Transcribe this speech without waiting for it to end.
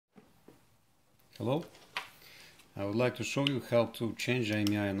Hello, I would like to show you how to change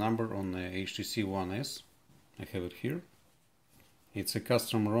IMEI number on the HTC One S. I have it here. It's a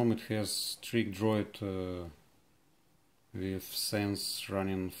custom ROM. It has strict Droid with Sense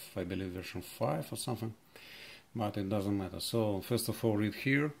running, I believe, version 5 or something, but it doesn't matter. So first of all, read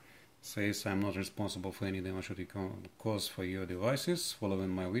here. Says I'm not responsible for any damage that you cause for your devices following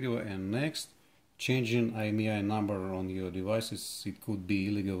my video. And next, changing IMEI number on your devices, it could be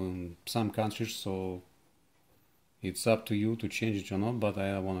illegal in some countries, so it's up to you to change it or not, but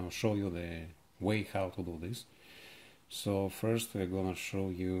I want to show you the way how to do this. So first we're gonna show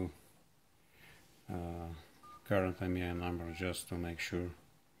you current IMEI number just to make sure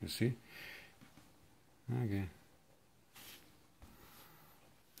you see. Okay,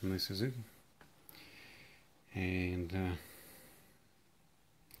 and this is it. And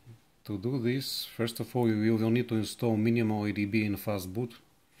to do this, first of all, you will need to install minimal ADB and Fastboot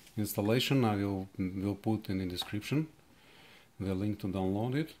installation. I will put in the description the link to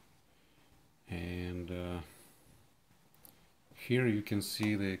download it. And here you can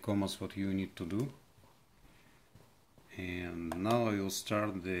see the commands what you need to do. And now I will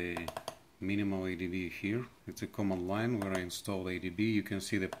start the minimal ADB here. It's a command line where I install ADB. You can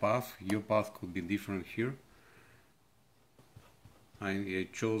see the path. Your path could be different here. I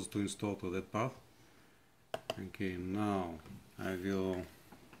chose to install to that path. Okay, now I will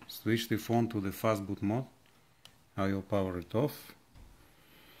switch the phone to the Fastboot mode. I will power it off.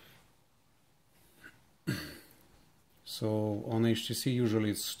 So on HTC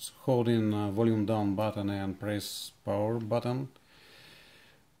usually it's holding volume down button and press power button,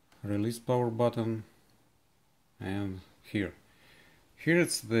 release power button, and here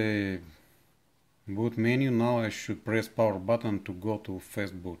it's the boot menu. Now I should press power button to go to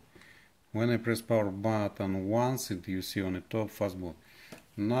Fastboot. When I press power button once, you see on the top Fastboot.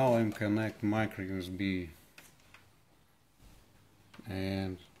 Now I'm connect micro USB,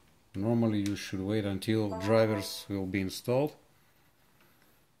 and normally you should wait until drivers will be installed.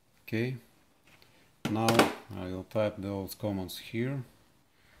 Okay, now I will type those commands here.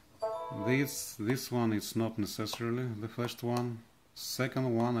 This one is not necessarily the first one.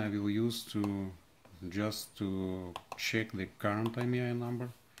 Second one I will use just to check the current IMEI number.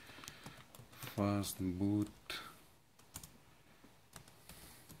 Fastboot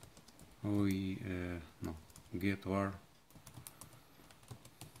get var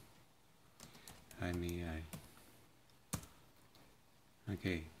IMEI.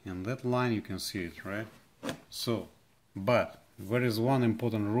 Okay, in that line you can see it, right? So, but there is one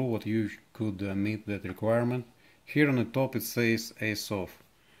important rule what you could meet that requirement. Here on the top it says ACE off.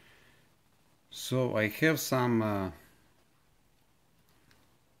 So I have some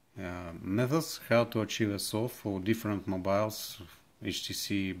methods how to achieve ACE off for different mobiles,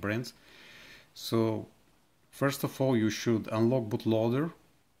 HTC brands. So first of all, you should unlock bootloader,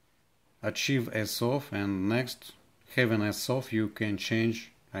 achieve ACE off, and next, having ACE off, you can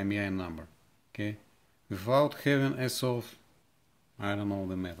change IMEI number. Okay, without having ACE off, I don't know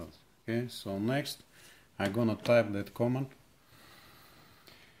the method. Okay, so next I'm gonna type that command.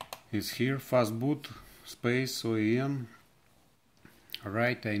 It's here, Fastboot space OEM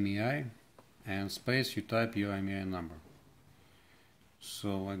write IMEI and space you type your IMEI number.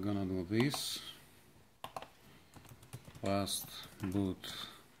 So I'm gonna do this, Fastboot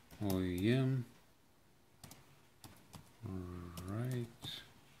OEM write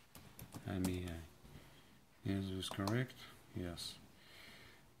IMEI. Is this correct? Yes.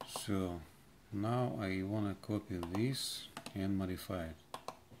 So now I wanna copy this and modify it.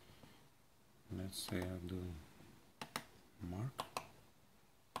 Let's say I do mark.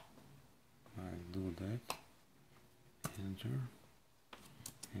 I do that. Enter.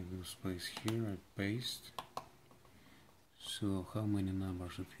 I do space here. I paste. So how many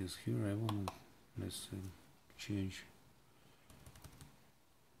numbers it is here? I wanna, let's say, change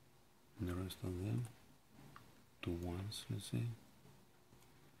the rest of them to ones. Let's say.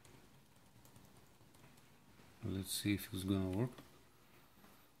 Let's see if it's gonna work.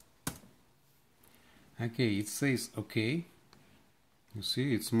 Okay, it says okay. You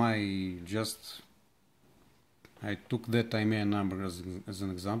see, it's my I took that IMEI number as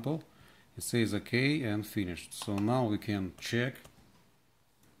an example. It says okay and finished. So now we can check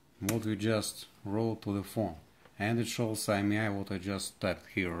what we just wrote to the phone, and it shows IMEI what I just typed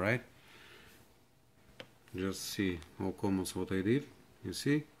here, right? Just see all commands what I did. You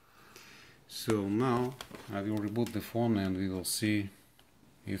see. So now I will reboot the phone and we will see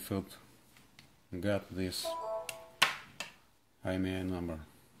if it got this IMEI number.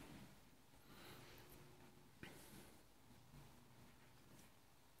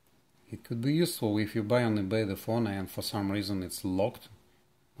 It could be useful if you buy on eBay the phone and for some reason it's locked,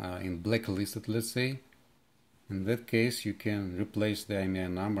 in blacklisted, let's say. In that case, you can replace the IMEI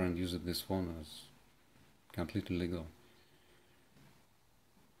number and use this phone as completely legal.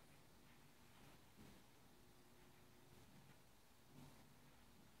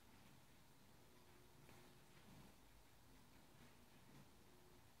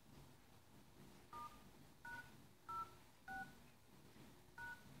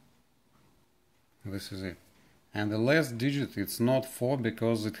 This is it. And the last digit, it's not 4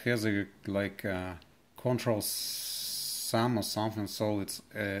 because it has a control sum or something, so it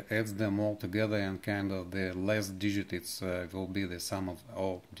adds them all together, and kind of the last digit will be the sum of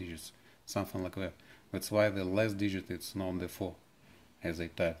all digits, something like that. That's why the last digit it's not the 4 as I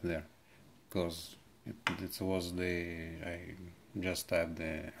typed there, because I just typed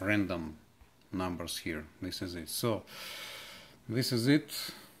the random numbers here. This is it. So this is it.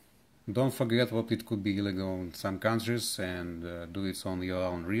 Don't forget what it could be illegal in some countries, and do it on your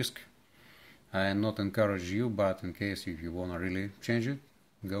own risk. I not encourage you, but in case if you wanna really change it,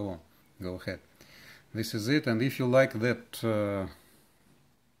 go on, go ahead. This is it, and if you like that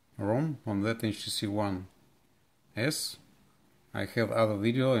ROM on that HTC One S, I have other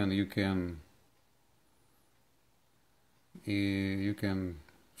video, and you can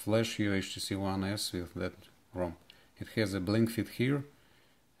flash your HTC One S with that ROM. It has a blink fit here,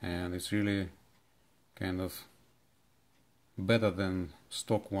 and it's really kind of better than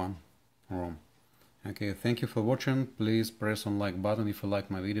stock one ROM. Okay, thank you for watching. Please press on like button if you like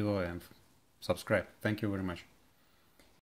my video and subscribe. Thank you very much.